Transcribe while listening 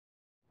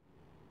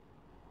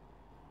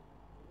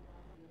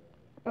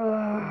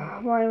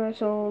why am I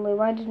so lonely?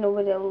 Why does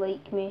nobody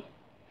like me?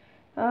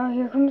 Ah,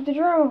 here comes the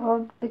drama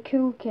club, the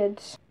cool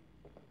kids.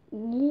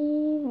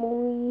 Yee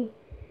boy.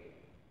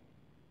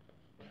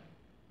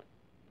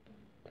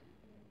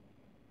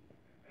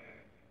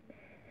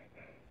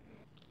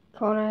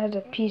 Connor has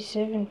a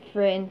P7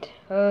 friend.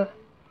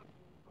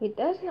 Wait,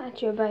 that's not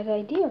actually a bad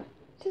idea.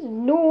 Since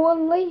no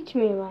one liked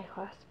me in my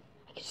class,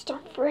 I could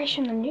start fresh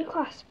in a new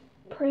class.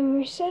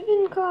 Primary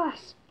 7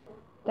 class.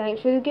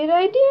 Thanks for the good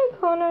idea,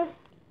 Connor.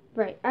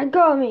 Right, I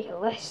gotta make a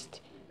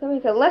list. Gotta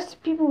make a list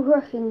of people who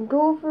I can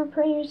go for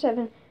Primary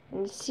 7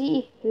 and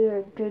see who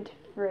are good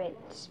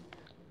friends.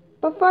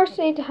 But first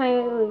I need to hang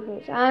out the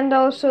Lucas. And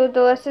also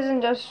the list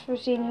isn't just for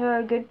seeing who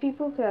are good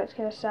people, because that's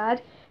kind of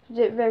sad.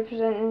 It's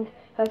representing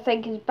who I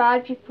think is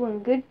bad people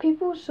and good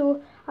people.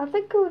 So I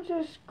think I'll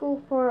just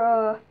go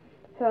for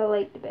who I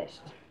like the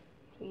best.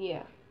 So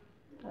yeah.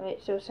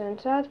 Alright, so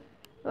sounds sad.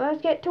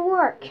 Let's get to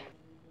work.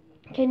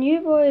 Can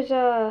you boys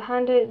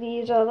hand out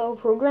these little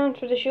programs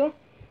for the show?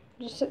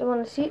 Just sit them on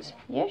the seats?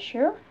 Yeah,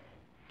 sure.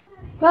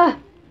 Ah!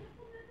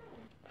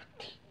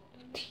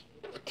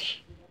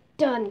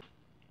 Done.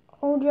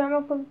 All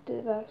drama club to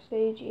the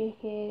backstage,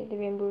 aka the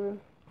Rainbow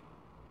Room.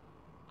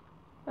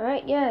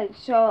 Alright, yeah,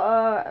 so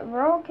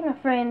we're all kind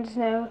of friends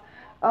now.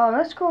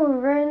 Let's go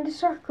around the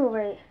circle,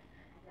 right?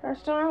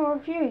 First on,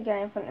 I'll you a guy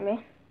in front of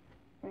me.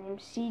 My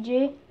name's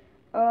CJ.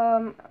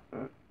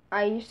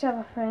 I used to have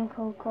a friend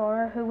called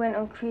Cora who went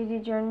on crazy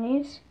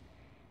journeys.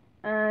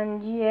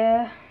 And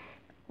yeah,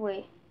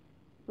 wait,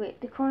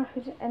 the Connor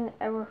who's in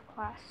our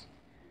class.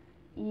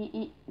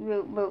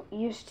 Well,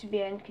 used to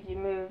be in because he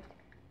moved.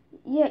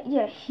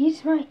 Yeah,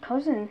 he's my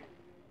cousin.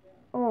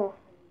 Oh,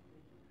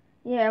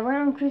 yeah, I went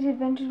on crazy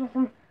adventures with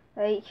him.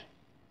 Like,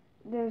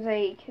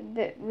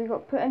 we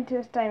got put into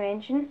this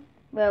dimension.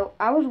 Well,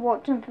 I was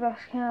watching for this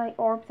kind of like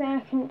orb thing. I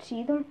couldn't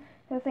see them.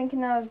 They were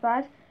thinking that was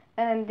bad,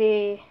 and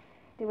they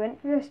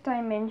went for this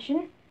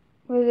dimension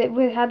where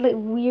they had like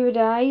weird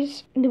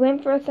eyes. And they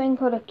went for a thing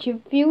called a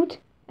cube field,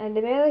 and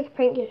they made like a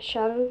pink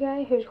shadow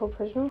guy who's called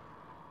Prisoner.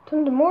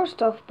 Tons of more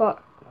stuff,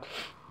 but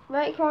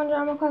right, come on,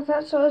 drama class,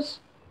 that's us.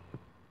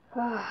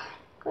 Ah,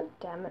 god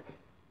damn it.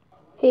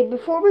 Hey,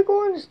 before we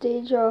go on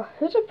stage,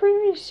 who's a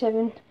Primary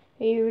 7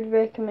 who you would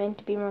recommend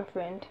to be my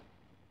friend?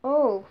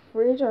 Oh,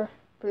 Fraser.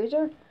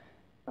 Fraser?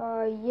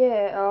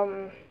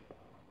 Yeah,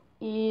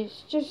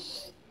 he's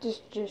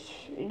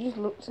he just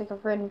looks like a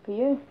friend for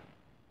you.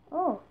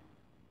 Oh.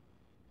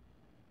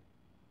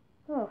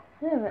 Oh,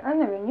 I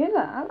never knew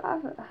that.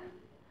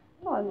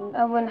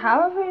 I wouldn't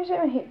have a Primary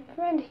 7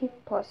 friend,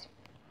 plus.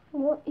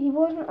 What? He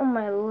wasn't on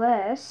my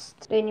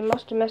list. Then you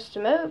must have missed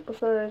him out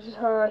because he's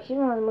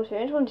one of the most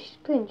famous ones. He's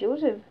playing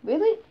Joseph.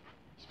 Really?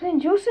 He's playing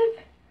Joseph?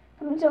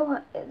 That means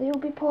they'll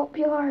be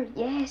popular.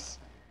 Yes.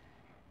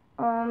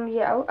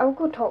 Yeah, I'll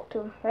go talk to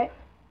him, right?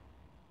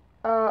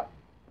 Alright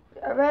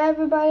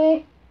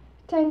everybody,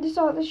 time to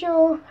start the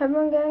show.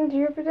 Everyone get into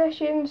your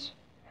positions.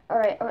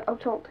 Alright, I'll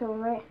talk to him,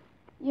 right?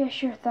 Yeah,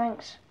 sure,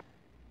 thanks.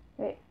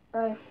 Right,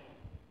 bye.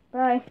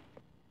 Bye.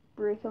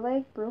 Break a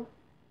leg, bro.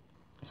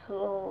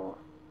 Hello,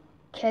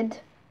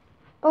 kid.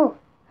 Oh,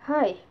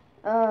 hi.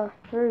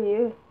 Who are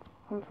you?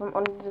 I'm from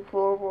under the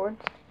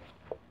floorboards.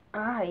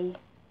 I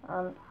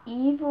am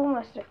evil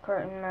Mr.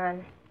 Curtain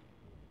Man.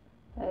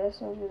 This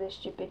sounds really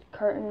stupid.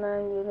 Curtain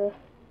Man, really?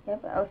 Yeah,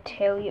 but I'll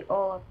tell you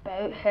all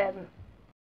about him.